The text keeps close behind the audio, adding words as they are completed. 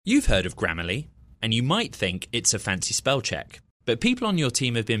You've heard of Grammarly, and you might think it's a fancy spell check, but people on your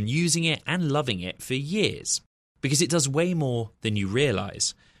team have been using it and loving it for years because it does way more than you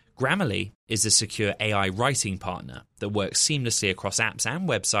realise. Grammarly is a secure AI writing partner that works seamlessly across apps and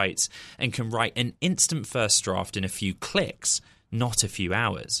websites and can write an instant first draft in a few clicks, not a few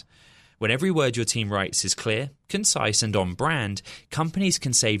hours. When every word your team writes is clear, concise and on brand, companies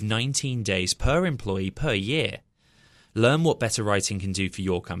can save 19 days per employee per year. Learn what better writing can do for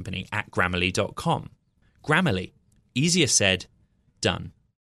your company at Grammarly.com. Grammarly. Easier said, done.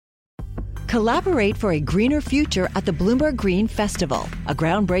 Collaborate for a greener future at the Bloomberg Green Festival, a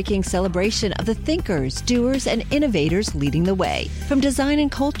groundbreaking celebration of the thinkers, doers, and innovators leading the way. From design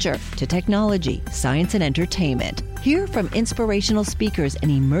and culture to technology, science, and entertainment. Hear from inspirational speakers and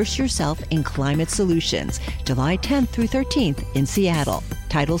immerse yourself in climate solutions. July 10th through 13th in Seattle.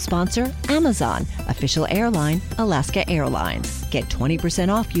 Title sponsor, Amazon. Official airline, Alaska Airlines. Get 20%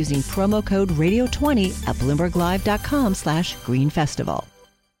 off using promo code radio20 at BloombergLive.com/greenfestival.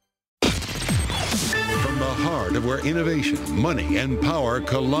 The heart of where innovation, money, and power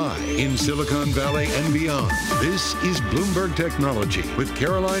collide in Silicon Valley and beyond. This is Bloomberg Technology with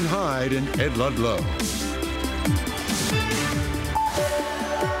Caroline Hyde and Ed Ludlow.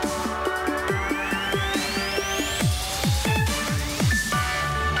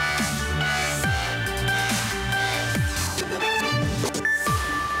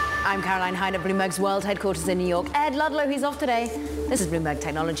 I'm Caroline Hyde at Bloomberg's World Headquarters in New York. Ed Ludlow, he's off today. This is Bloomberg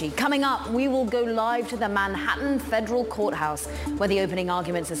Technology. Coming up, we will go live to the Manhattan Federal Courthouse, where the opening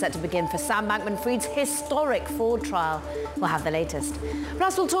arguments are set to begin for Sam Bankman-Fried's historic fraud trial. We'll have the latest.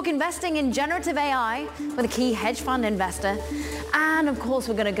 Plus, we'll talk investing in generative AI with a key hedge fund investor. And, of course,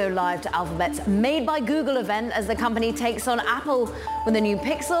 we're going to go live to Alphabet's Made by Google event as the company takes on Apple with a new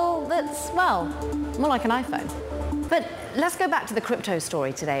Pixel that's, well, more like an iPhone. But let's go back to the crypto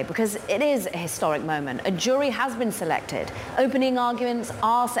story today, because it is a historic moment. A jury has been selected. Opening arguments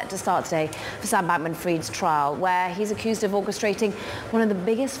are set to start today for Sam Bankman-Fried's trial, where he's accused of orchestrating one of the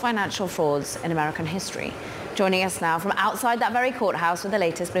biggest financial frauds in American history. Joining us now from outside that very courthouse with the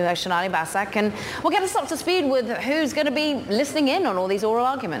latest, Bloomberg's Sonali Basak, and we'll get us up to speed with who's going to be listening in on all these oral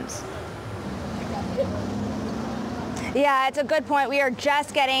arguments. Yeah, it's a good point. We are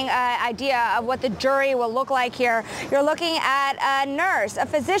just getting an idea of what the jury will look like here. You're looking at a nurse, a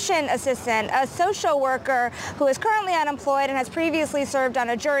physician assistant, a social worker who is currently unemployed and has previously served on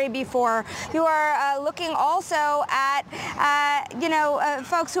a jury before. You are looking also at,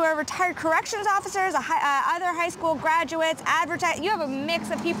 folks who are retired corrections officers, other high school graduates, You have a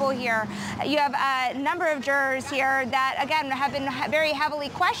mix of people here. You have a number of jurors here that, again, have been very heavily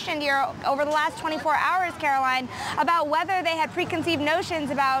questioned here over the last 24 hours, Caroline, about whether they had preconceived notions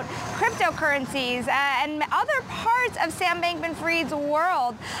about cryptocurrencies and other parts of Sam Bankman-Fried's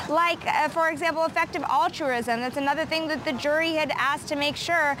world, like, for example, effective altruism. That's another thing that the jury had asked to make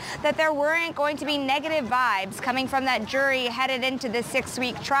sure that there weren't going to be negative vibes coming from that jury headed into this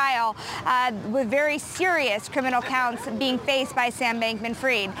 6-week trial with very serious criminal counts being faced by Sam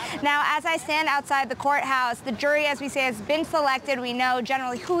Bankman-Fried. Now, as I stand outside the courthouse, the jury, as we say, has been selected. We know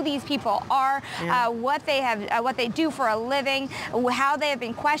generally who these people are, what they do for a living, how they have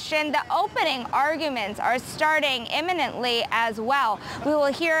been questioned. The opening arguments are starting imminently as well. We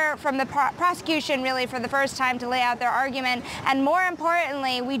will hear from the prosecution really for the first time to lay out their argument, and more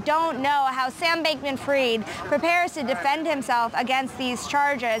importantly, we don't know how Sam Bankman-Fried prepares to defend himself against these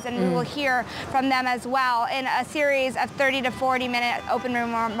charges, and we will hear from them as well in a series of 30 to 40 minute open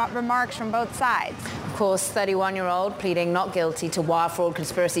remarks from both sides. Of course, 31-year-old pleading not guilty to wire fraud,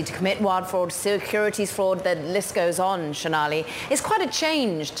 conspiracy to commit wire fraud, securities fraud, the list goes on, Sonali. It's quite a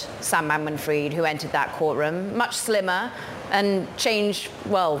changed Sam Bankman-Fried who entered that courtroom, much slimmer and changed,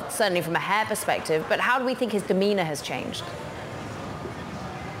 well, certainly from a hair perspective, but how do we think his demeanor has changed?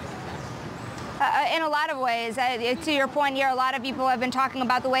 In a lot of ways. To your point here, a lot of people have been talking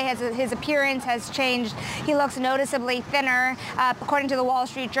about the way his appearance has changed. He looks noticeably thinner. According to the Wall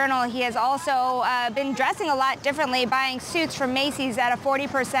Street Journal, he has also been dressing a lot differently, buying suits from Macy's at a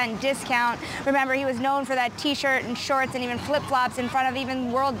 40% discount. Remember, he was known for that T-shirt and shorts and even flip-flops in front of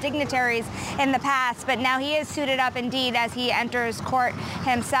even world dignitaries in the past, but now he is suited up indeed as he enters court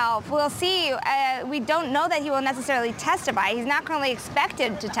himself. We'll see. We don't know that he will necessarily testify. He's not currently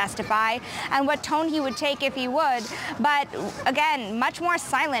expected to testify, and what tone he would take if he would. But again, much more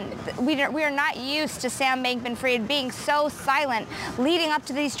silent. We are not used to Sam Bankman-Fried being so silent. Leading up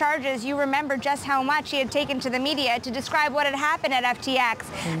to these charges, you remember just how much he had taken to the media to describe what had happened at FTX.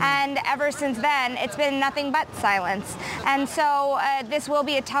 And ever since then, it's been nothing but silence. And so this will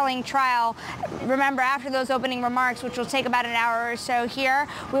be a telling trial. Remember, after those opening remarks, which will take about an hour or so here,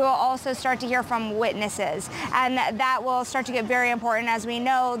 we will also start to hear from witnesses. And that will start to get very important, as we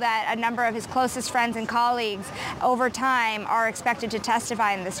know that a number of his closest friends and colleagues over time are expected to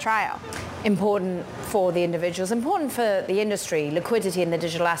testify in this trial. Important for the individuals, important for the industry. Liquidity in the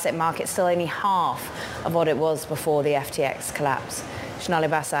digital asset market still only half of what it was before the FTX collapse. Sonali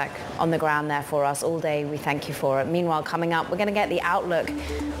Basak on the ground there for us all day. We thank you for it. Meanwhile, coming up, we're going to get the outlook,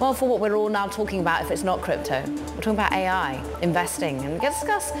 well, for what we're all now talking about if it's not crypto. We're talking about AI, investing, and we're going to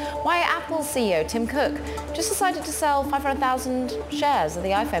discuss why Apple CEO Tim Cook just decided to sell 500,000 shares of the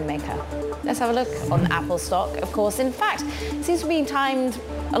iPhone maker. Let's have a look on Apple stock, of course. In fact, it seems to be timed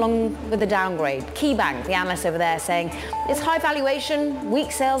along with the downgrade. KeyBank, the analyst over there, saying it's high valuation,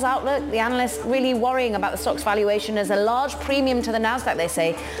 weak sales outlook. The analyst really worrying about the stock's valuation as a large premium to the Nasdaq, they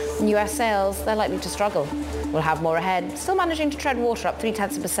say. In US sales, they're likely to struggle. We'll have more ahead. Still managing to tread water, up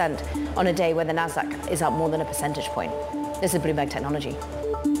 0.3% on a day where the Nasdaq is up more than a percentage point. This is Bloomberg Technology.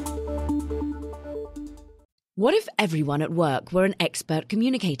 What if everyone at work were an expert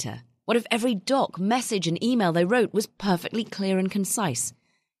communicator? What if every doc, message and email they wrote was perfectly clear and concise?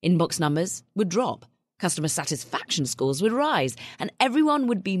 Inbox numbers would drop, customer satisfaction scores would rise, and everyone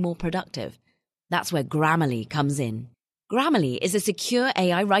would be more productive. That's where Grammarly comes in. Grammarly is a secure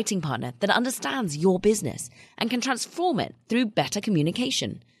AI writing partner that understands your business and can transform it through better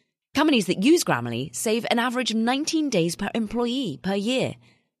communication. Companies that use Grammarly save an average of 19 days per employee per year.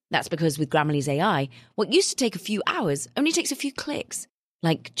 That's because with Grammarly's AI, what used to take a few hours only takes a few clicks,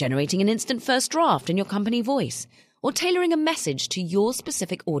 like generating an instant first draft in your company voice, or tailoring a message to your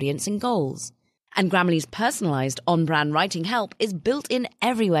specific audience and goals. And Grammarly's personalized on-brand writing help is built in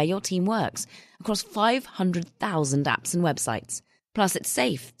everywhere your team works, across 500,000 apps and websites. Plus, it's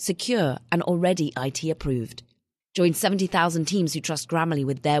safe, secure, and already IT approved. Join 70,000 teams who trust Grammarly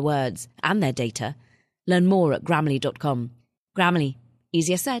with their words and their data. Learn more at Grammarly.com. Grammarly.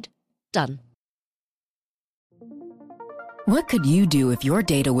 Easier said, done. What could you do if your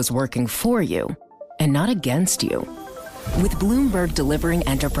data was working for you and not against you? With Bloomberg delivering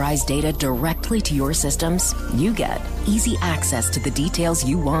enterprise data directly to your systems, you get easy access to the details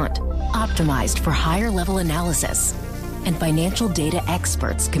you want, optimized for higher-level analysis, and financial data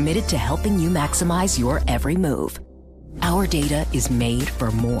experts committed to helping you maximize your every move. Our data is made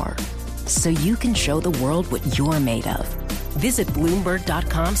for more, so you can show the world what you're made of. Visit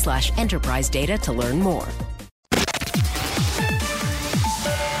Bloomberg.com/enterprise data to learn more.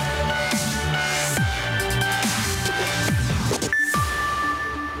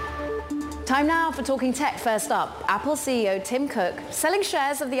 Time now for Talking Tech. First up, Apple CEO Tim Cook selling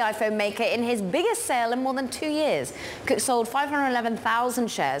shares of the iPhone maker in his biggest sale in more than 2 years. Cook sold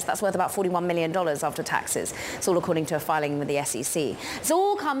 511,000 shares. That's worth about $41 million after taxes. It's all according to a filing with the SEC. This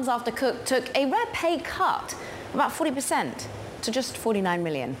all comes after Cook took a rare pay cut, about 40%, to just $49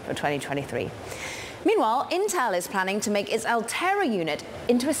 million for 2023. Meanwhile, Intel is planning to make its Altera unit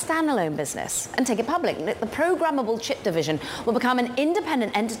into a standalone business and take it public. The programmable chip division will become an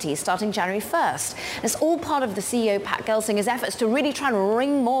independent entity starting January 1st. It's all part of the CEO Pat Gelsinger's efforts to really try and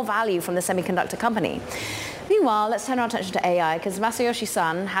wring more value from the semiconductor company. Meanwhile, let's turn our attention to AI, because Masayoshi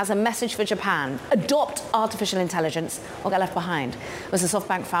Son has a message for Japan. Adopt artificial intelligence or get left behind. It was the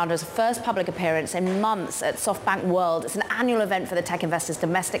SoftBank founder's first public appearance in months at SoftBank World. It's an annual event for the tech investors'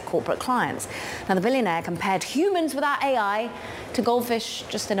 domestic corporate clients. Now, the billionaire compared humans without AI to goldfish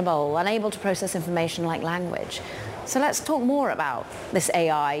just in a bowl, unable to process information like language. So let's talk more about this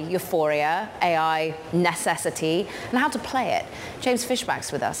AI euphoria, AI necessity, and how to play it. James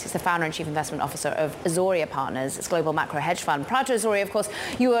Fishback's with us. He's the founder and chief investment officer of Azoria Partners, its global macro hedge fund. Prior to Azoria, of course,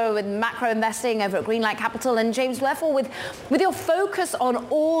 you were with macro investing over at Greenlight Capital. And James, therefore, with your focus on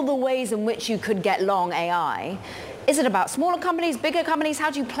all the ways in which you could get long AI, is it about smaller companies, bigger companies?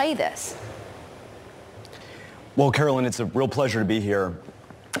 How do you play this? Well, Carolyn, it's a real pleasure to be here.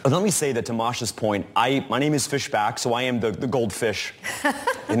 But let me say that to Masha's point, my name is Fishback, so I am the goldfish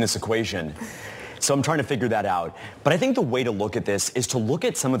in this equation. So I'm trying to figure that out. But I think the way to look at this is to look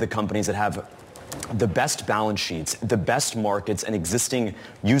at some of the companies that have the best balance sheets, the best markets and existing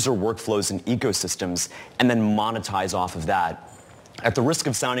user workflows and ecosystems, and then monetize off of that. At the risk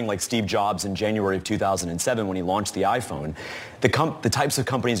of sounding like Steve Jobs in January of 2007 when he launched the iPhone, the types of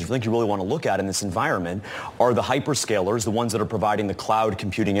companies I think you really want to look at in this environment are the hyperscalers, the ones that are providing the cloud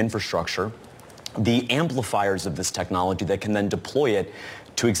computing infrastructure, the amplifiers of this technology that can then deploy it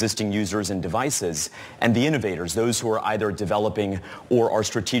to existing users and devices, and the innovators, those who are either developing or are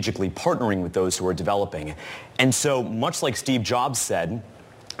strategically partnering with those who are developing. And so, much like Steve Jobs said,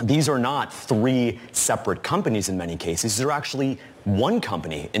 these are not three separate companies in many cases. They're actually one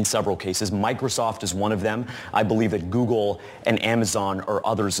company in several cases. Microsoft is one of them. I believe that Google and Amazon are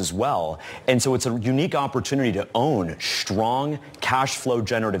others as well. And so it's a unique opportunity to own strong cash flow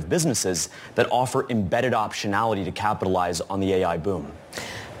generative businesses that offer embedded optionality to capitalize on the AI boom.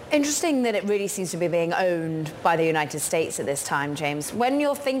 Interesting that it really seems to be being owned by the United States at this time, James. When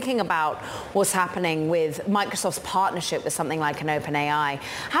you're thinking about what's happening with Microsoft's partnership with something like an OpenAI,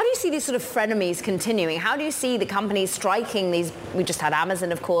 how do you see these sort of frenemies continuing? How do you see the companies striking these? We just had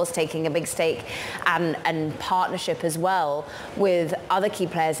Amazon, of course, taking a big stake and partnership as well with other key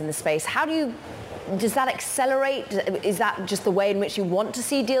players in the space. Does that accelerate? Is that just the way in which you want to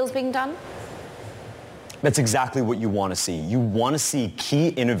see deals being done? That's exactly what you want to see. You want to see key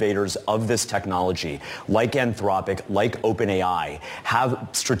innovators of this technology, like Anthropic, like OpenAI, have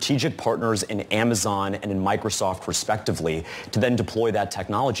strategic partners in Amazon and in Microsoft, respectively, to then deploy that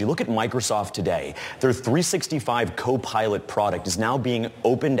technology. Look at Microsoft today. Their 365 Copilot product is now being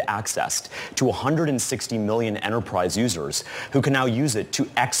opened accessed to 160 million enterprise users who can now use it to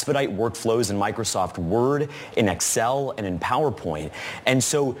expedite workflows in Microsoft Word, in Excel, and in PowerPoint. And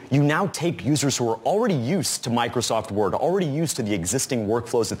so you now take users who are already used to Microsoft Word, already used to the existing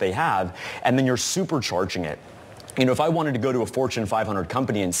workflows that they have, and then you're supercharging it. You know, if I wanted to go to a Fortune 500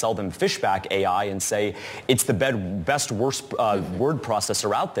 company and sell them Fishback AI and say it's the best word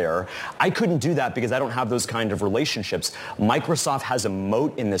processor out there, I couldn't do that because I don't have those kind of relationships. Microsoft has a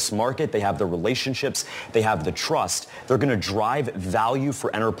moat in this market. They have the relationships. They have the trust. They're going to drive value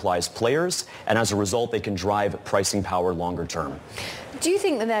for enterprise players, and as a result, they can drive pricing power longer term. Do you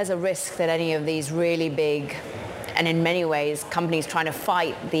think that there's a risk that any of these really big, and in many ways, companies trying to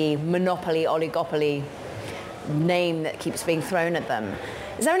fight the monopoly, oligopoly name that keeps being thrown at them,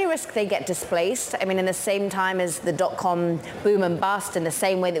 is there any risk they get displaced? I mean, in the same time as the dot-com boom and bust, in the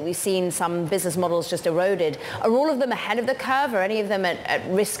same way that we've seen some business models just eroded, are all of them ahead of the curve? Are any of them at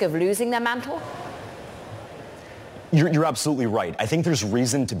risk of losing their mantle? You're absolutely right. I think there's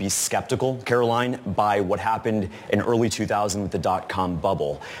reason to be skeptical, Caroline, by what happened in early 2000 with the dot-com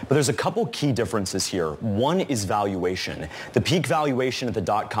bubble. But there's a couple key differences here. One is valuation. The peak valuation of the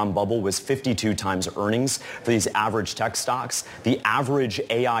dot-com bubble was 52 times earnings for these average tech stocks. The average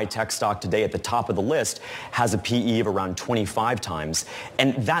AI tech stock today at the top of the list has a PE of around 25 times.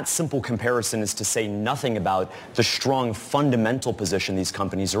 And that simple comparison is to say nothing about the strong fundamental position these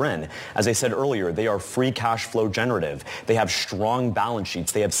companies are in. As I said earlier, they are free cash flow generative. They have strong balance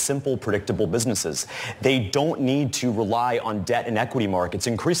sheets. They have simple, predictable businesses. They don't need to rely on debt and equity markets.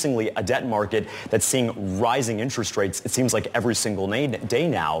 Increasingly, a debt market that's seeing rising interest rates, it seems like every single day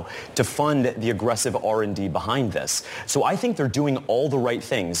now, to fund the aggressive R&D behind this. So I think they're doing all the right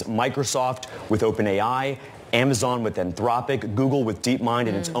things. Microsoft with OpenAI, Amazon with Anthropic, Google with DeepMind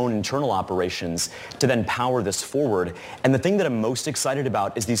and its own internal operations to then power this forward. And the thing that I'm most excited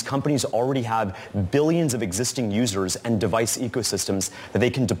about is these companies already have billions of existing users and device ecosystems that they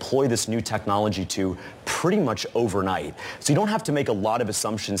can deploy this new technology to pretty much overnight. So you don't have to make a lot of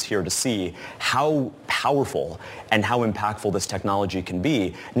assumptions here to see how powerful and how impactful this technology can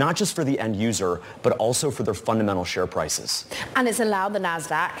be, not just for the end user, but also for their fundamental share prices. And it's allowed the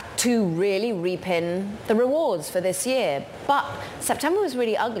NASDAQ to really reap in the rewards for this year. But September was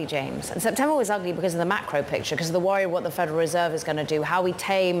really ugly, James. And September was ugly because of the macro picture, because of the worry of what the Federal Reserve is going to do, how we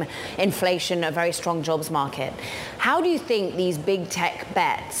tame inflation, a very strong jobs market. How do you think these big tech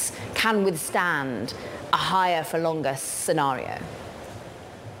bets can withstand a higher for longer scenario?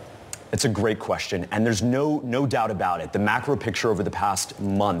 It's a great question, and there's no doubt about it. The macro picture over the past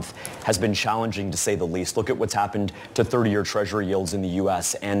month has been challenging, to say the least. Look at what's happened to 30-year Treasury yields in the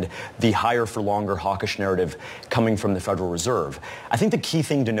U.S. and the higher for longer hawkish narrative coming from the Federal Reserve. I think the key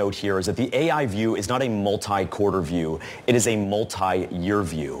thing to note here is that the AI view is not a multi-quarter view. It is a multi-year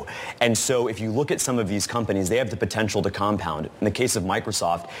view. And so if you look at some of these companies, they have the potential to compound. In the case of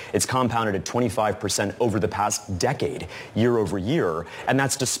Microsoft, it's compounded at 25% over the past decade, year over year, and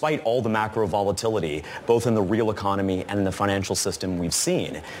that's despite all the macro volatility, both in the real economy and in the financial system we've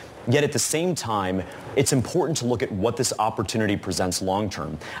seen. Yet at the same time, it's important to look at what this opportunity presents long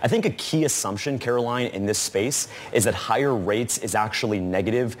term. I think a key assumption, Caroline, in this space is that higher rates is actually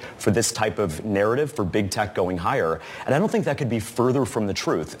negative for this type of narrative for big tech going higher. And I don't think that could be further from the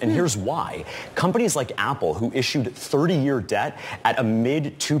truth. And here's why. Companies like Apple, who issued 30-year debt at a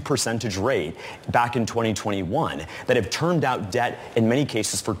mid-2% rate back in 2021, that have termed out debt in many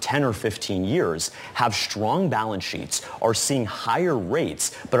cases for 10 or 15 years, have strong balance sheets, are seeing higher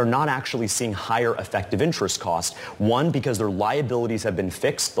rates, but are not actually seeing higher effective interest costs. One, because their liabilities have been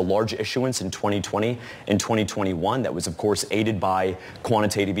fixed, the large issuance in 2020 and 2021 that was, of course, aided by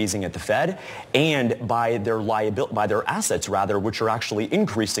quantitative easing at the Fed, and by their assets, rather, which are actually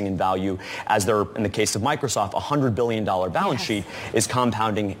increasing in value as they're, in the case of Microsoft, $100 billion balance sheet is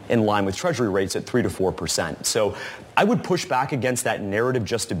compounding in line with Treasury rates at 3 to 4%. So I would push back against that narrative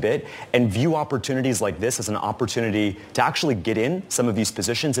just a bit and view opportunities like this as an opportunity to actually get in some of these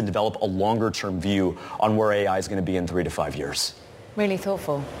positions and develop a longer-term view on where AI is going to be in 3 to 5 years. Really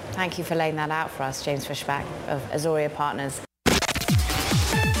thoughtful. Thank you for laying that out for us, James Fishback of Azoria Partners.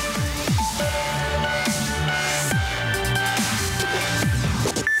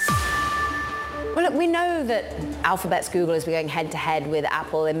 Well, look, we know that Alphabet's Google has been going head-to-head with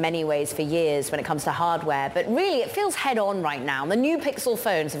Apple in many ways for years when it comes to hardware, but really it feels head-on right now. The new Pixel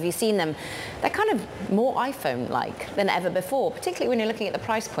phones, have you seen them? They're kind of more iPhone-like than ever before, particularly when you're looking at the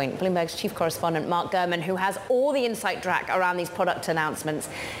price point. Bloomberg's chief correspondent, Mark Gurman, who has all the inside track around these product announcements.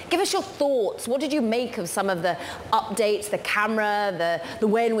 Give us your thoughts. What did you make of some of the updates, the camera, the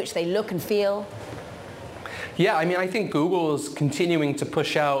way in which they look and feel? Yeah, I mean, I think Google is continuing to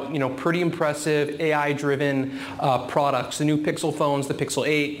push out, pretty impressive AI-driven products. The new Pixel phones, the Pixel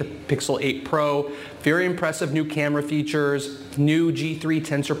 8, the Pixel 8 Pro, very impressive new camera features, new G3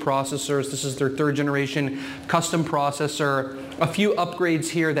 Tensor processors. This is their 3rd generation custom processor. A few upgrades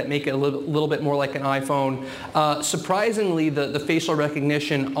here that make it a little bit more like an iPhone. Surprisingly, the facial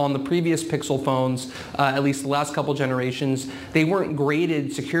recognition on the previous Pixel phones, at least the last couple generations, they weren't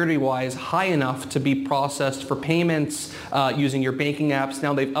graded security-wise high enough to be processed for payments using your banking apps.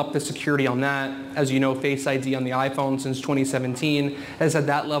 Now they've upped the security on that. As you know, Face ID on the iPhone since 2017 has had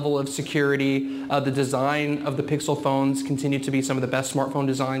that level of security. The design of the Pixel phones continue to be some of the best smartphone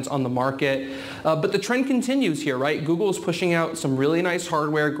designs on the market. But the trend continues here, right? Google is pushing out some really nice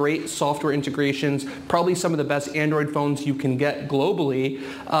hardware, great software integrations, probably some of the best Android phones you can get globally.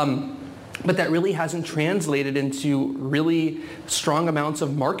 But that really hasn't translated into really strong amounts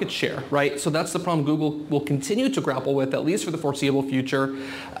of market share, right? So that's the problem Google will continue to grapple with, at least for the foreseeable future,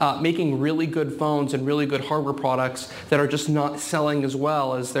 making really good phones and really good hardware products that are just not selling as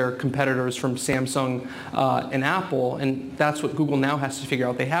well as their competitors from Samsung and Apple. And that's what Google now has to figure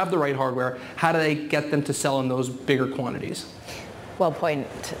out. They have the right hardware. How do they get them to sell in those bigger quantities? Well, point.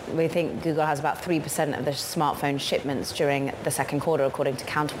 We think Google has about 3% of the smartphone shipments during the second quarter, according to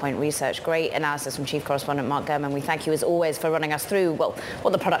Counterpoint Research. Great analysis from Chief Correspondent Mark Gurman. We thank you, as always, for running us through, well,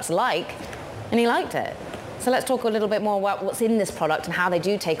 what the product's like, and he liked it. So let's talk a little bit more about what's in this product and how they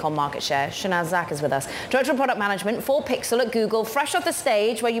do take on market share. Shanaz Zak is with us, Director of Product Management for Pixel at Google, fresh off the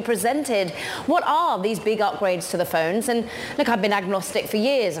stage where you presented what are these big upgrades to the phones. And look, I've been agnostic for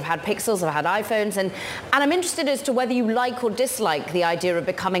years. I've had Pixels, I've had iPhones, and I'm interested as to whether you like or dislike the idea of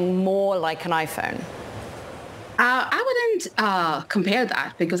becoming more like an iPhone. I wouldn't compare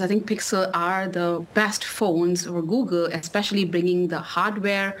that, because I think Pixel are the best phones for Google, especially bringing the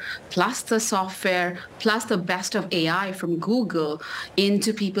hardware plus the software plus the best of AI from Google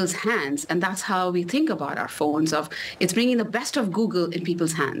into people's hands. And that's how we think about our phones, it's bringing the best of Google in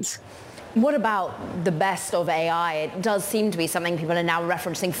people's hands. What about the best of AI? It does seem to be something people are now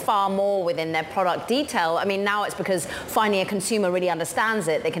referencing far more within their product detail. I mean, now it's because finally a consumer really understands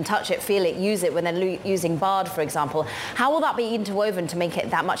it. They can touch it, feel it, use it when they're using Bard, for example. How will that be interwoven to make it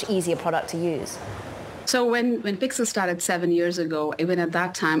that much easier product to use? So when Pixel started 7 years ago, even at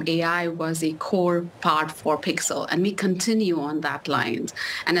that time, AI was a core part for Pixel, and we continue on that line.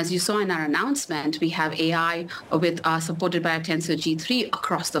 And as you saw in our announcement, we have AI supported by our Tensor G3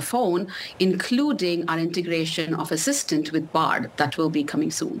 across the phone, including our integration of Assistant with Bard that will be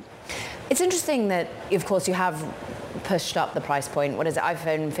coming soon. It's interesting that, of course, you have pushed up the price point. What is it?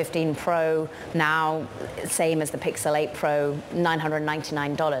 iPhone 15 Pro now, same as the Pixel 8 Pro,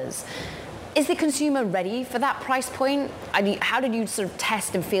 $999. Is the consumer ready for that price point? How did you sort of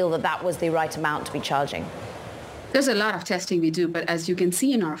test and feel that that was the right amount to be charging? There's a lot of testing we do, but as you can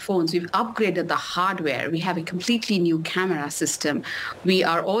see in our phones, we've upgraded the hardware. We have a completely new camera system. We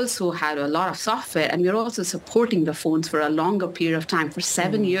are also had a lot of software, and we're also supporting the phones for a longer period of time, for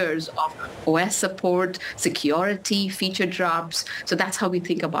 7 years of OS support, security, feature drops. So that's how we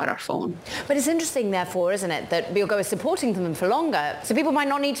think about our phone. But it's interesting, therefore, isn't it, that Biogo is supporting them for longer, so people might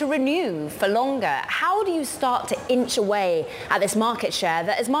not need to renew for longer. How do you start to inch away at this market share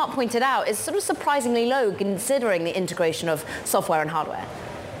that, as Mark pointed out, is sort of surprisingly low considering the integration of software and hardware?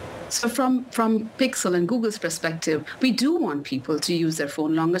 So from Pixel and Google's perspective, we do want people to use their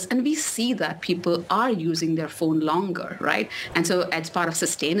phone longer, and we see that people are using their phone longer, right? And so as part of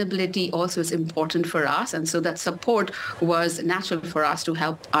sustainability also is important for us, and so that support was natural for us to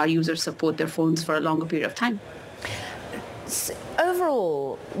help our users support their phones for a longer period of time.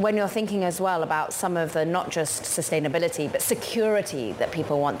 Overall, when you're thinking as well about some of the not just sustainability but security that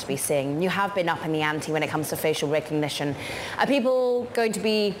people want to be seeing, you have been up in the ante when it comes to facial recognition. Are people going to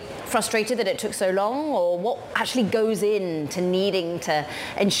be frustrated that it took so long, or what actually goes into needing to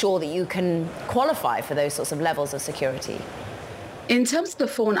ensure that you can qualify for those sorts of levels of security? In terms of the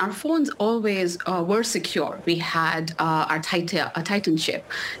phone, our phones always were secure. We had our Titan chip,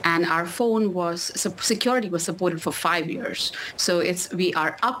 and our phone security was supported for 5 years. So we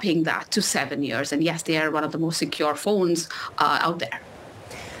are upping that to 7 years, and yes, they are one of the most secure phones out there.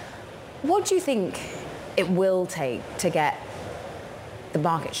 What do you think it will take to get the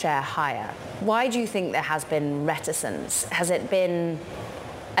market share higher? Why do you think there has been reticence? Has it been...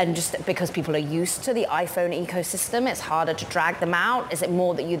 And just because people are used to the iPhone ecosystem, it's harder to drag them out? Is it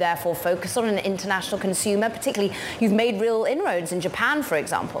more that you therefore focus on an international consumer? Particularly, you've made real inroads in Japan, for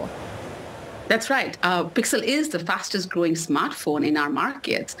example. That's right. Pixel is the fastest growing smartphone in our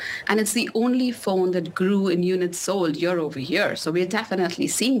markets, and it's the only phone that grew in units sold year over year. So we're definitely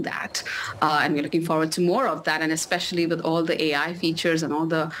seeing that, and we're looking forward to more of that, and especially with all the AI features and all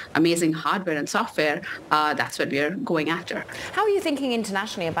the amazing hardware and software, that's what we're going after. How are you thinking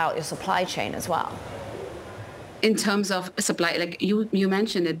internationally about your supply chain as well? In terms of supply, like you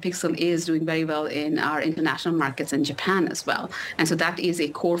mentioned it, Pixel is doing very well in our international markets in Japan as well. And so that is a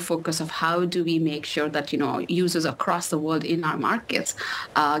core focus of how do we make sure that, users across the world in our markets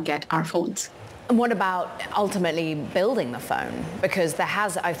get our phones. And what about ultimately building the phone? Because there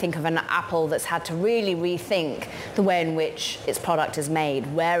has, I think of an Apple that's had to really rethink the way in which its product is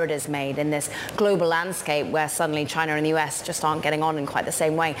made, where it is made in this global landscape where suddenly China and the US just aren't getting on in quite the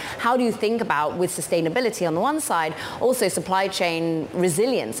same way. How do you think about, with sustainability on the one side, also supply chain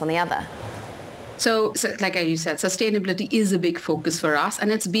resilience on the other? So like you said, sustainability is a big focus for us,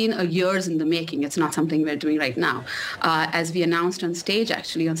 and it's been years in the making. It's not something we're doing right now. As we announced on stage,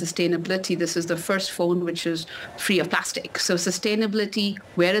 actually, on sustainability, this is the first phone which is free of plastic. So sustainability,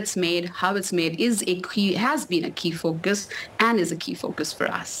 where it's made, how it's made, has been a key focus and is a key focus for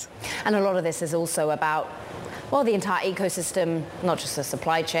us. And a lot of this is also about the entire ecosystem, not just the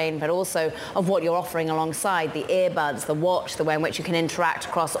supply chain, but also of what you're offering alongside, the earbuds, the watch, the way in which you can interact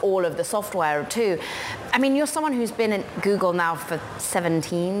across all of the software too. I mean, you're someone who's been at Google now for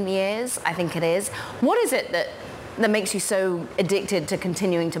 17 years, I think it is. What is it that makes you so addicted to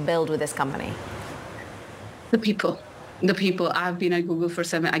continuing to build with this company? The people. I've been at Google for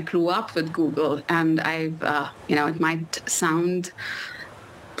 7. I grew up with Google, and I've, it might sound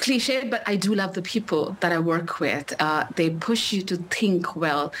cliche, but I do love the people that I work with. They push you to think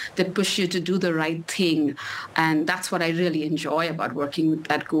well. They push you to do the right thing. And that's what I really enjoy about working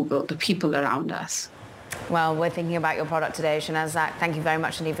at Google, the people around us. Well, we're thinking about your product today, Shanaz. Thank you very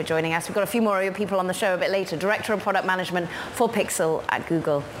much indeed for joining us. We've got a few more of your people on the show a bit later. Director of Product Management for Pixel at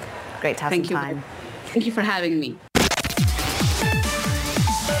Google. Great to have some time. Thank you for having me.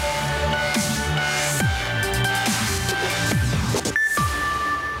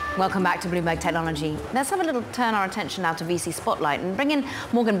 Welcome back to Bloomberg Technology. Let's have a little turn our attention now to VC Spotlight and bring in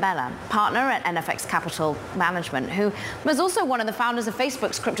Morgan Bella, partner at NFX Capital Management, who was also one of the founders of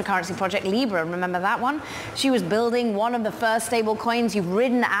Facebook's cryptocurrency project Libra. Remember that one? She was building one of the first stable coins. You've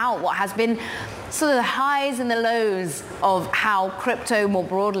ridden out what has been sort of the highs and the lows of how crypto more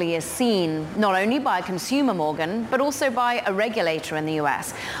broadly is seen, not only by consumer, Morgan, but also by a regulator in the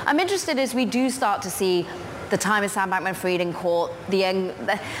US. I'm interested as we do start to see the time of Sam Bankman-Fried in court, the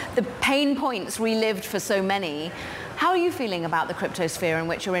pain points relived for so many. How are you feeling about the crypto sphere in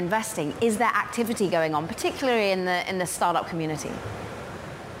which you're investing? Is there activity going on, particularly in the startup community?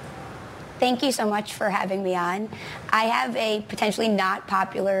 Thank you so much for having me on. I have a potentially not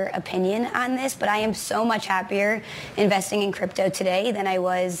popular opinion on this, but I am so much happier investing in crypto today than I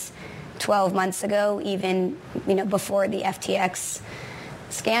was 12 months ago, even before the FTX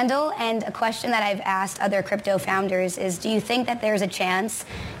scandal. And a question that I've asked other crypto founders is, do you think that there's a chance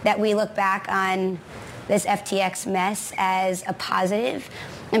that we look back on this FTX mess as a positive?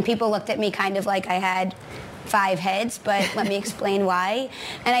 And people looked at me kind of like I had 5 heads, but let me explain why.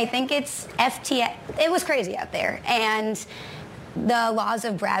 And I think it's FTX. It was crazy out there. And the laws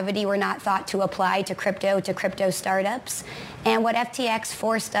of gravity were not thought to apply to crypto startups. And what FTX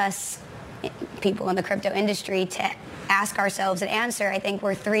forced us, people in the crypto industry, to ask ourselves and answer, I think,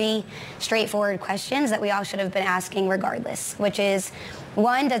 were 3 straightforward questions that we all should have been asking regardless, which is,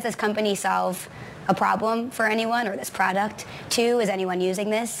 1, does this company solve a problem for anyone, or this product? 2, is anyone using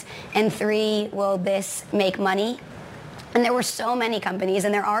this? And 3, will this make money? And there were so many companies,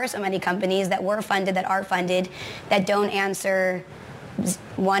 and there are so many companies that were funded, that are funded, that don't answer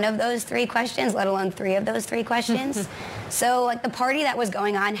 1 of those 3 questions, let alone 3 of those 3 questions. So like the party that was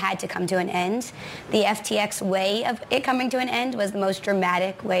going on had to come to an end. The FTX way of it coming to an end was the most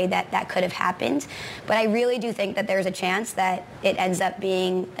dramatic way that could have happened. But I really do think that there's a chance that it ends up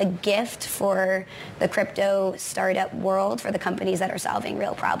being a gift for the crypto startup world, for the companies that are solving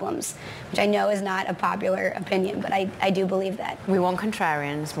real problems, which I know is not a popular opinion, but I do believe that. We want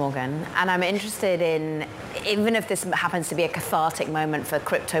contrarians, Morgan, and I'm interested in, even if this happens to be a cathartic moment for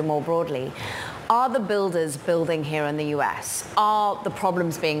crypto more broadly, are the builders building here in the US? Are the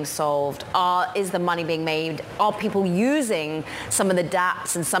problems being solved? Is the money being made? Are people using some of the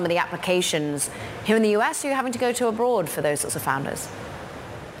dApps and some of the applications here in the US? Or are you having to go to abroad for those sorts of founders?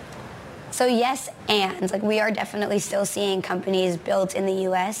 So yes, and like we are definitely still seeing companies built in the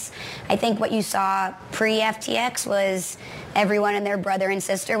US. I think what you saw pre-FTX was everyone and their brother and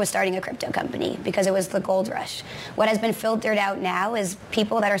sister was starting a crypto company because it was the gold rush. What has been filtered out now is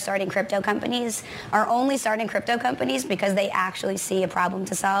people that are starting crypto companies are only starting crypto companies because they actually see a problem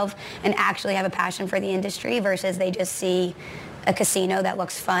to solve and actually have a passion for the industry, versus they just see a casino that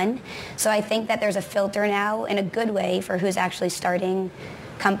looks fun. So I think that there's a filter now in a good way for who's actually starting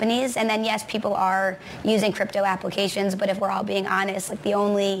companies. And then yes, people are using crypto applications, but if we're all being honest, like the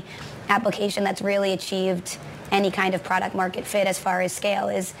only application that's really achieved any kind of product market fit as far as scale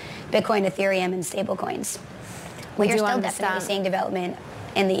is Bitcoin, Ethereum, and stablecoins. We are still definitely seeing development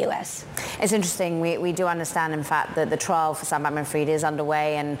in the US. It's interesting. We do understand, in fact, that the trial for Sam Bankman-Fried is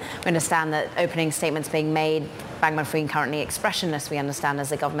underway, and we understand that opening statements being made. Bankman-Fried currently expressionless, we understand, as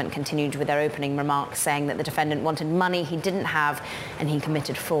the government continued with their opening remarks saying that the defendant wanted money he didn't have and he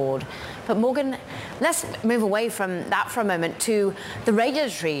committed fraud. But Morgan, let's move away from that for a moment to the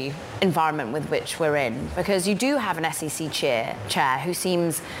regulatory environment with which we're in, because you do have an SEC chair who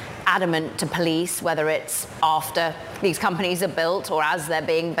seems adamant to police, whether it's after these companies are built or as they're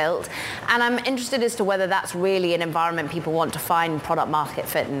being built. And I'm interested as to whether that's really an environment people want to find product market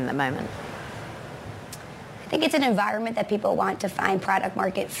fit in at the moment. I think it's an environment that people want to find product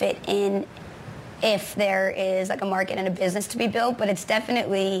market fit in if there is like a market and a business to be built, but it's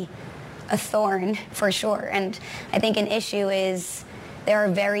definitely a thorn for sure. And I think an issue is there are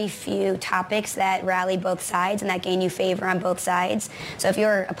very few topics that rally both sides and that gain you favor on both sides. So if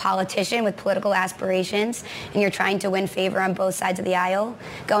you're a politician with political aspirations and you're trying to win favor on both sides of the aisle,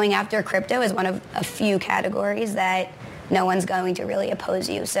 going after crypto is one of a few categories that no one's going to really oppose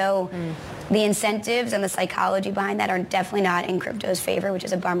you. So the incentives and the psychology behind that are definitely not in crypto's favor, which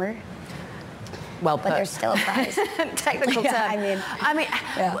is a bummer. Well put. But there's still a prize. Technical term. I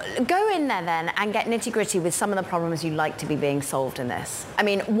mean, go in there then and get nitty-gritty with some of the problems you'd like to be being solved in this. I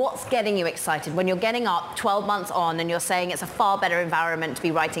mean, what's getting you excited when you're getting up 12 months on and you're saying it's a far better environment to be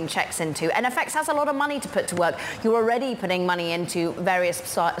writing checks into? NFX has a lot of money to put to work. You're already putting money into various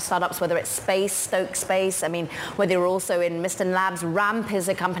startups, whether it's Space, Stoke Space. I mean, whether you're also in Miston Labs. Ramp is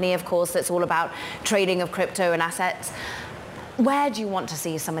a company, of course, that's all about trading of crypto and assets. Where do you want to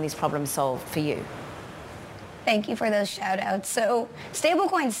see some of these problems solved for you? Thank you for those shout outs. So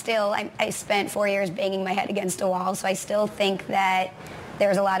stablecoins still, I spent 4 years banging my head against a wall, so I still think that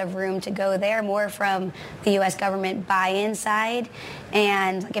there's a lot of room to go there, more from the U.S. government buy-in side.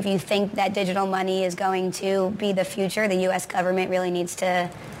 And if you think that digital money is going to be the future, the U.S. government really needs to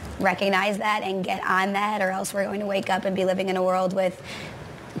recognize that and get on that, or else we're going to wake up and be living in a world with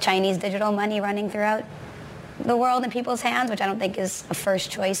Chinese digital money running throughout the world in people's hands, which I don't think is a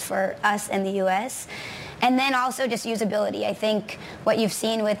first choice for us in the U.S. And then also just usability. I think what you've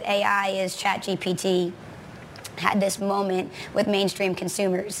seen with AI is ChatGPT had this moment with mainstream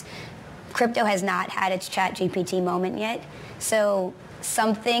consumers. Crypto has not had its ChatGPT moment yet. So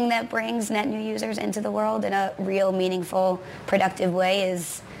something that brings net new users into the world in a real, meaningful, productive way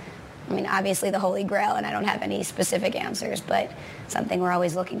is, I mean, obviously the holy grail, and I don't have any specific answers, but something we're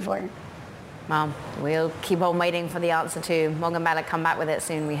always looking for. Well, we'll keep on waiting for the answer to. Morgan Bella come back with it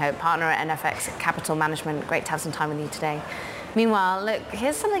soon, we hope. Partner at FTX Capital Management. Great to have some time with you today. Meanwhile, look,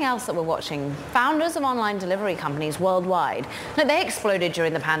 here's something else that we're watching. Founders of online delivery companies worldwide. Look, they exploded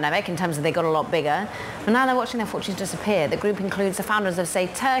during the pandemic in terms of they got a lot bigger, but now they're watching their fortunes disappear. The group includes the founders of, say,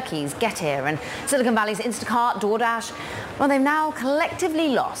 Turkey's Get Here and Silicon Valley's Instacart, DoorDash. Well, they've now collectively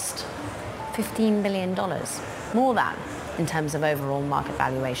lost $15 billion. More than in terms of overall market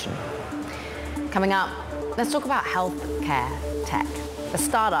valuation. Coming up, let's talk about healthcare tech. The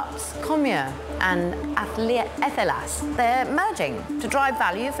startups, Commure and FTX, they're merging to drive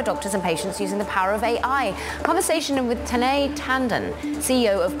value for doctors and patients using the power of AI. Conversation with Tanay Tandon,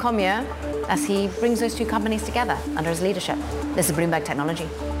 CEO of Commure, as he brings those two companies together under his leadership. This is Bloomberg Technology.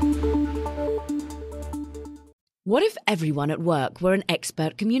 What if everyone at work were an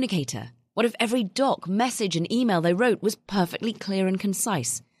expert communicator? What if every doc, message and email they wrote was perfectly clear and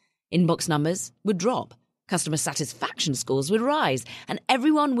concise? Inbox numbers would drop. Customer satisfaction scores would rise, and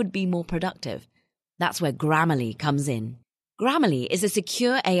everyone would be more productive. That's where Grammarly comes in. Grammarly is a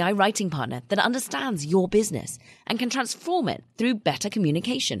secure AI writing partner that understands your business and can transform it through better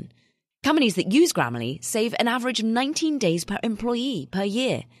communication. Companies that use Grammarly save an average of 19 days per employee per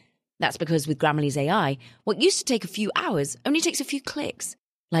year. That's because with Grammarly's AI, what used to take a few hours only takes a few clicks,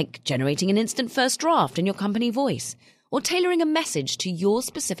 like generating an instant first draft in your company voice or tailoring a message to your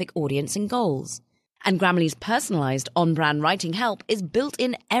specific audience and goals. And Grammarly's personalized on-brand writing help is built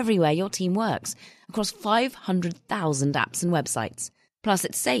in everywhere your team works, across 500,000 apps and websites. Plus,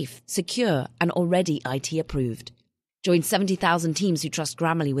 it's safe, secure, and already IT approved. Join 70,000 teams who trust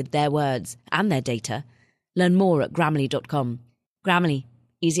Grammarly with their words and their data. Learn more at Grammarly.com. Grammarly.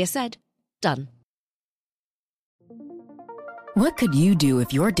 Easier said, done. What could you do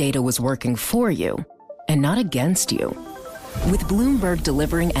if your data was working for you and not against you? With Bloomberg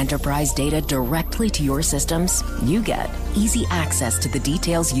delivering enterprise data directly to your systems, you get easy access to the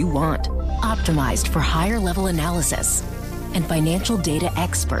details you want, optimized for higher-level analysis, and financial data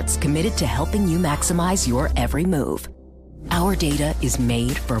experts committed to helping you maximize your every move. Our data is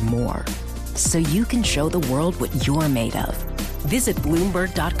made for more, so you can show the world what you're made of. Visit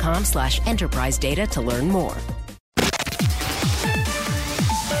Bloomberg.com/enterprise data to learn more.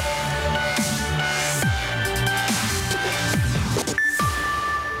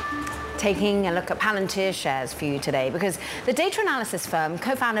 Taking a look at Palantir shares for you today, because the data analysis firm,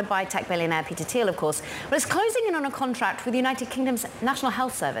 co-founded by tech billionaire Peter Thiel, of course, is closing in on a contract with the United Kingdom's National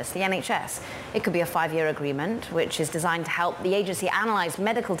Health Service, the NHS. It could be a 5-year agreement, which is designed to help the agency analyze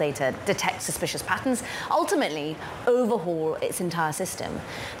medical data, detect suspicious patterns, ultimately overhaul its entire system.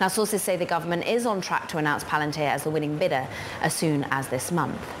 Now, sources say the government is on track to announce Palantir as the winning bidder as soon as this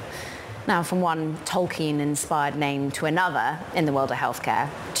month. Now, from one Tolkien-inspired name to another in the world of healthcare,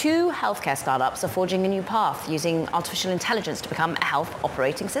 2 healthcare startups are forging a new path using artificial intelligence to become a health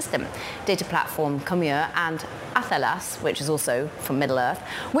operating system. Data platform Commure and FTX, which is also from Middle-earth,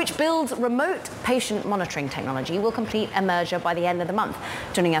 which builds remote patient monitoring technology, will complete a merger by the end of the month.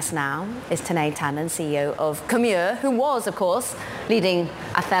 Joining us now is Tanay Tandon, CEO of Commure, who was, of course, leading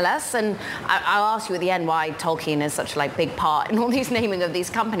FTX. And I'll ask you at the end why Tolkien is such a big part in all these naming of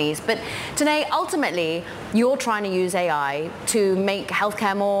these companies. But today, ultimately, you're trying to use AI to make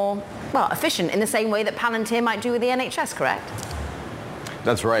healthcare more, efficient in the same way that Palantir might do with the NHS, correct?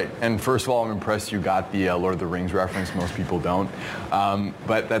 That's right. And first of all, I'm impressed you got the Lord of the Rings reference. Most people don't.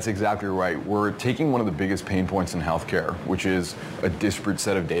 But that's exactly right. We're taking one of the biggest pain points in healthcare, which is a disparate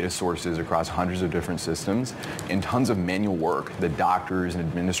set of data sources across hundreds of different systems and tons of manual work that doctors and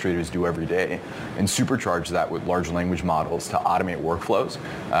administrators do every day, and supercharge that with large language models to automate workflows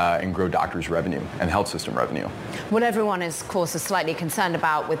and grow doctors' revenue and health system revenue. What everyone is, of course, slightly concerned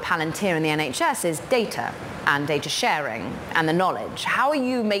about with Palantir and the NHS is data and data sharing and the knowledge. How are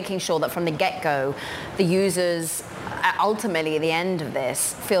you making sure that from the get-go, the users, ultimately at the end of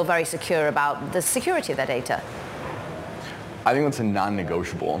this, feel very secure about the security of their data? I think that's a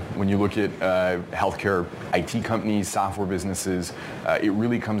non-negotiable. When you look at healthcare IT companies, software businesses, it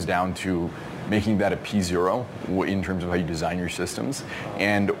really comes down to making that a P0 in terms of how you design your systems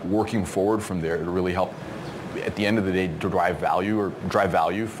and working forward from there to really help at the end of the day to drive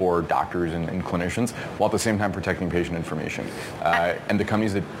value for doctors and clinicians, while at the same time protecting patient information. And the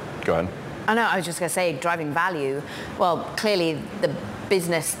companies that, go ahead. I know, I was just going to say, driving value. Well, clearly the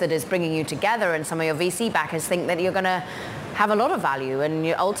business that is bringing you together and some of your VC backers think that you're going to have a lot of value, and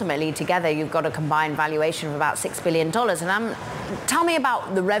ultimately together you've got a combined valuation of about $6 billion. And tell me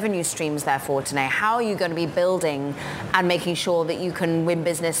about the revenue streams therefore today. How are you going to be building and making sure that you can win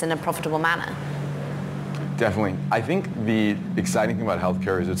business in a profitable manner? Definitely. I think the exciting thing about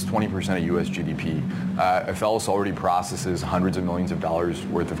healthcare is it's 20% of U.S. GDP. Apellis already processes hundreds of millions of dollars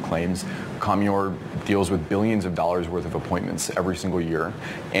worth of claims. Commure deals with billions of dollars worth of appointments every single year.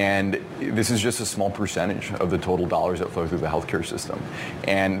 And this is just a small percentage of the total dollars that flow through the healthcare system.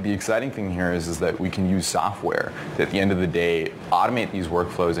 And the exciting thing here is that we can use software that at the end of the day automate these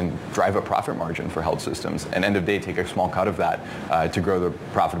workflows and drive a profit margin for health systems. And end of day take a small cut of that to grow the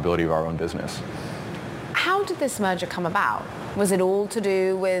profitability of our own business. How did this merger come about? Was it all to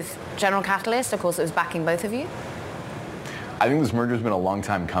do with General Catalyst? Of course, it was backing both of you. I think this merger has been a long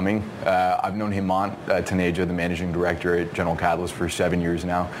time coming. I've known Hemant Taneja, the managing director at General Catalyst, for 7 years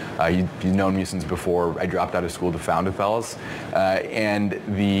now. He's known me since before I dropped out of school to found Apellis. And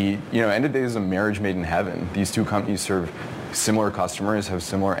the end of the day is a marriage made in heaven. These two companies serve similar customers, have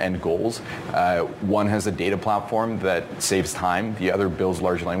similar end goals. One has a data platform that saves time. The other builds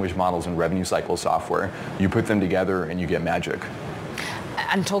large language models and revenue cycle software. You put them together and you get magic.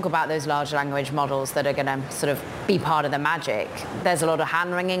 And talk about those large language models that are going to sort of be part of the magic. There's a lot of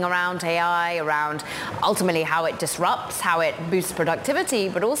hand-wringing around AI, around ultimately how it disrupts, how it boosts productivity,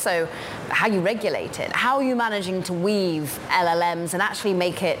 but also how you regulate it. How are you managing to weave LLMs and actually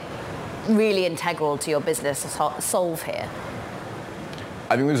make it really integral to your business to solve here?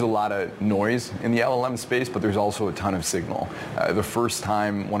 I think there's a lot of noise in the LLM space, but there's also a ton of signal. The first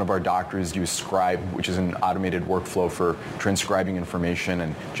time one of our doctors used Scribe, which is an automated workflow for transcribing information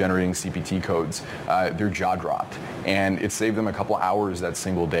and generating CPT codes, their jaw dropped. And it saved them a couple hours that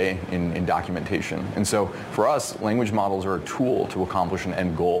single day in documentation. And so for us, language models are a tool to accomplish an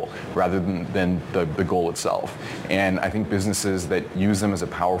end goal rather than the goal itself. And I think businesses that use them as a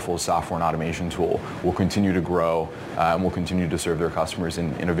powerful software and automation tool will continue to grow and will continue to serve their customers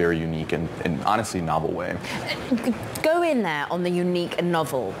in a very unique and honestly novel way. Go in there on the unique and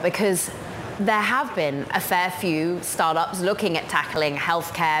novel, because there have been a fair few startups looking at tackling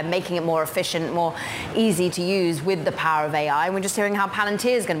healthcare, making it more efficient, more easy to use with the power of AI. We're just hearing how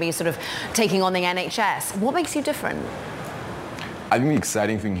Palantir is going to be sort of taking on the NHS. What makes you different? I think the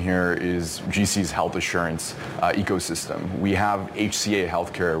exciting thing here is GC's health assurance ecosystem. We have HCA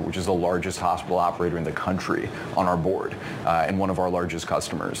Healthcare, which is the largest hospital operator in the country, on our board and one of our largest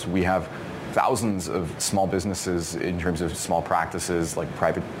customers. We have thousands of small businesses in terms of small practices like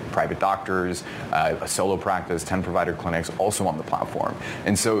private doctors, a solo practice, 10 provider clinics also on the platform.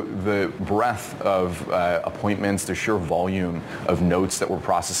 And so the breadth of appointments, the sheer volume of notes that we're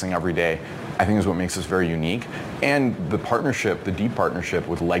processing every day, I think is what makes us very unique. And the partnership, the deep partnership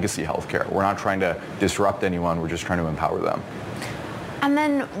with legacy healthcare. We're not trying to disrupt anyone, we're just trying to empower them. And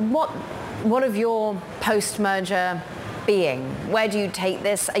then what of your post-merger being? Where do you take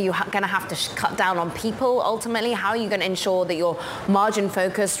this? Are you going to have to cut down on people ultimately? How are you going to ensure that you're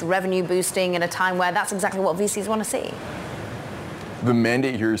margin-focused, revenue boosting in a time where that's exactly what VCs want to see? The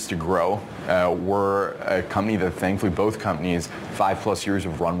mandate here is to grow. We're a company that thankfully both companies, 5+ years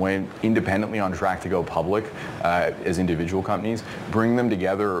of runway, independently on track to go public as individual companies. Bring them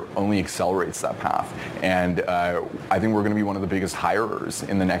together only accelerates that path. And I think we're going to be one of the biggest hirers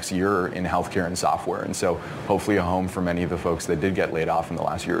in the next year in healthcare and software. And so hopefully a home for many of the folks that did get laid off in the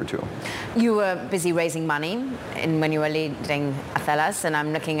last year or two. You were busy raising money when you were leading Apellis, and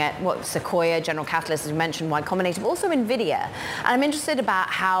I'm looking at what Sequoia, General Catalyst, as you mentioned, Y Combinator, but also NVIDIA. And I'm interested about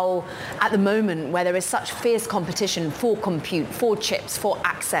how, at the moment where there is such fierce competition for compute, for chips, for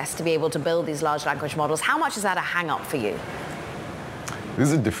access to be able to build these large language models, how much is that a hang-up for you? This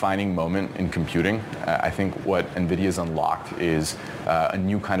is a defining moment in computing. I think what NVIDIA's unlocked is a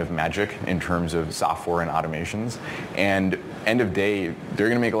new kind of magic in terms of software and automations. And end of day, they're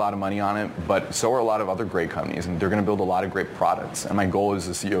going to make a lot of money on it, but so are a lot of other great companies, and they're going to build a lot of great products. And my goal as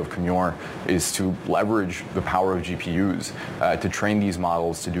the CEO of Commure is to leverage the power of GPUs to train these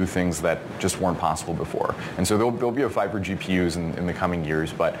models to do things that just weren't possible before. And so there'll be a fight for GPUs in the coming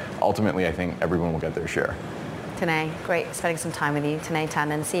years, but ultimately I think everyone will get their share. Tanay, great spending some time with you. Tanay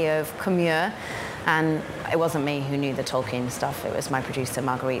Tandon, CEO of Commure. And it wasn't me who knew the Tolkien stuff. It was my producer,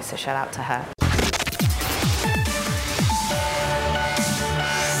 Marguerite, so shout out to her.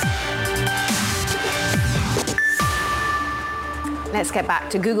 Let's get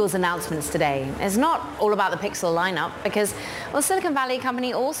back to Google's announcements today. It's not all about the Pixel lineup because, well, Silicon Valley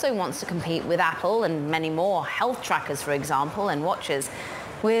company also wants to compete with Apple and many more health trackers, for example, and watches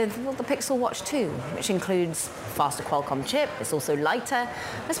with the Pixel Watch 2, which includes faster Qualcomm chip. It's also lighter.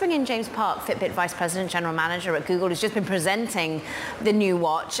 Let's bring in James Park, Fitbit Vice President, General Manager at Google, who's just been presenting the new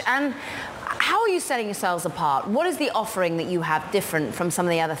watch. And how are you setting yourselves apart? What is the offering that you have different from some of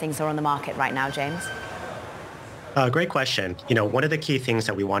the other things that are on the market right now, James? Great question. One of the key things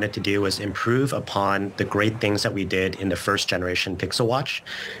that we wanted to do was improve upon the great things that we did in the first generation Pixel Watch.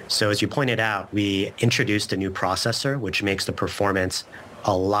 So as you pointed out, we introduced a new processor, which makes the performance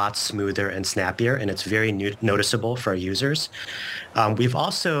a lot smoother and snappier, and it's very noticeable for our users. We've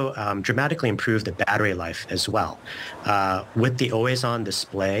also dramatically improved the battery life as well. With the always-on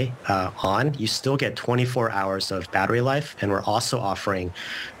display on, you still get 24 hours of battery life, and we're also offering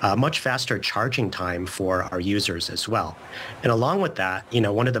much faster charging time for our users as well. And along with that,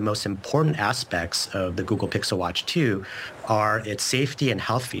 one of the most important aspects of the Google Pixel Watch 2 are its safety and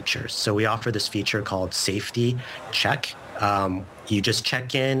health features. So we offer this feature called Safety Check. You just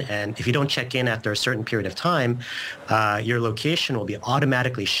check in, and if you don't check in after a certain period of time, your location will be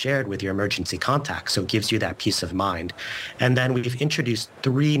automatically shared with your emergency contact. So it gives you that peace of mind. And then we've introduced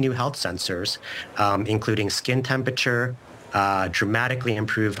 3 new health sensors, including skin temperature, dramatically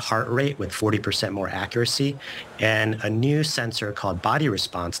improved heart rate with 40% more accuracy, and a new sensor called body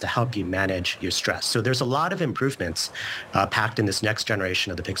response to help you manage your stress. So there's a lot of improvements packed in this next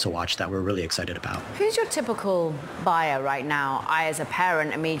generation of the Pixel Watch that we're really excited about. Who's your typical buyer right now? I, as a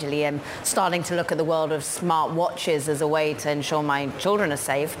parent, immediately am starting to look at the world of smart watches as a way to ensure my children are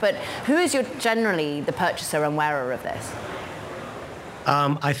safe. But who is generally the purchaser and wearer of this?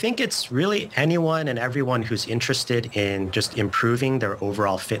 I think it's really anyone and everyone who's interested in just improving their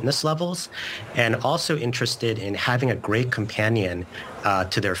overall fitness levels and also interested in having a great companion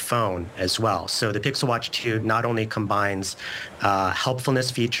to their phone as well. So the Pixel Watch 2 not only combines helpfulness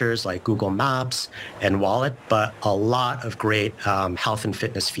features like Google Maps and Wallet, but a lot of great health and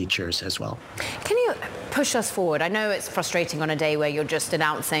fitness features as well. Can you push us forward? I know it's frustrating on a day where you're just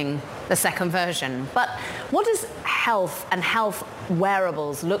announcing the second version, but what does health and health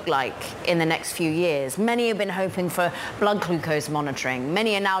wearables look like in the next few years? Many have been hoping for blood glucose monitoring.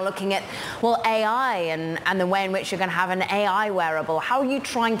 Many are now looking at, AI and the way in which you're going to have an AI wearable. How are you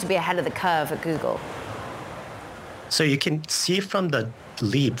trying to be ahead of the curve at Google? So you can see from the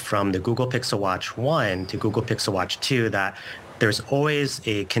leap from the Google Pixel Watch 1 to Google Pixel Watch 2 that there's always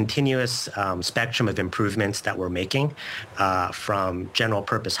a continuous spectrum of improvements that we're making, from general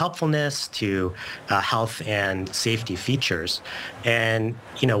purpose helpfulness to health and safety features. And,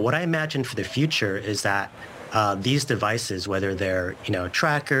 what I imagine for the future is that these devices, whether they're,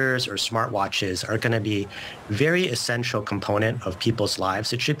 trackers or smartwatches, are going to be very essential component of people's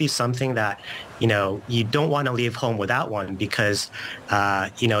lives. It should be something that, you don't want to leave home without one because,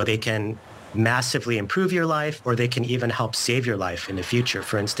 they can massively improve your life, or they can even help save your life in the future.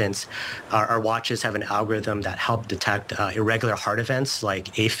 For instance, our watches have an algorithm that help detect irregular heart events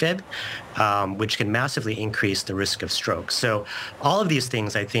like AFib, which can massively increase the risk of stroke. So all of these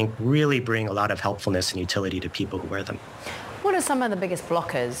things, I think, really bring a lot of helpfulness and utility to people who wear them. What are some of the biggest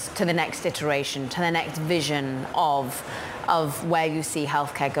blockers to the next iteration, to the next vision of where you see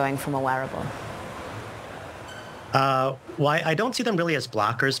healthcare going from a wearable? I don't see them really as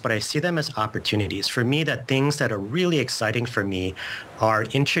blockers, but I see them as opportunities. For me, the things that are really exciting for me are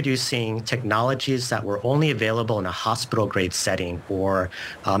introducing technologies that were only available in a hospital-grade setting or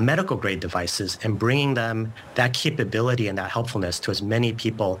medical-grade devices and bringing them that capability and that helpfulness to as many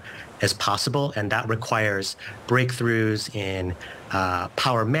people as possible. And that requires breakthroughs in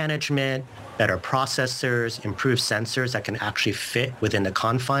power management, better processors, improved sensors that can actually fit within the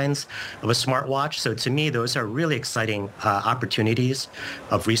confines of a smartwatch. So to me, those are really exciting opportunities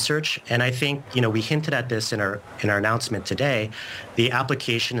of research. And I think, we hinted at this in our announcement today. The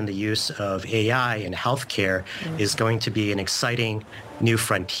application and the use of AI in healthcare is going to be an exciting new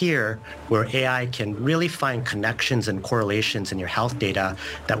frontier where AI can really find connections and correlations in your health data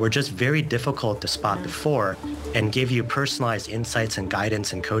that were just very difficult to spot before and give you personalized insights and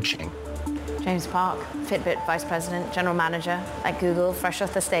guidance and coaching. James Park, Fitbit Vice President, General Manager at Google, fresh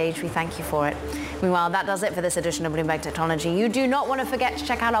off the stage. We thank you for it. Meanwhile, that does it for this edition of Bloomberg Technology. You do not want to forget to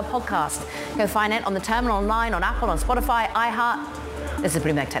check out our podcast. Go find it on the terminal, online, on Apple, on Spotify, iHeart. This is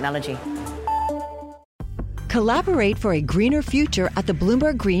Bloomberg Technology. Collaborate for a greener future at the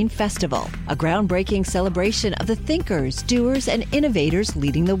Bloomberg Green Festival, a groundbreaking celebration of the thinkers, doers, and innovators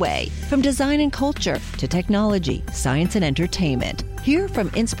leading the way. From design and culture to technology, science, and entertainment. Hear from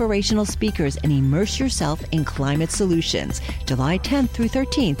inspirational speakers and immerse yourself in climate solutions. July 10th through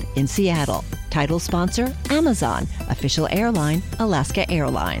 13th in Seattle. Title sponsor, Amazon. Official airline, Alaska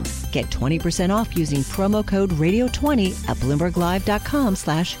Airlines. Get 20% off using promo code radio20 at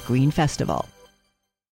BloombergLive.com/Green Festival.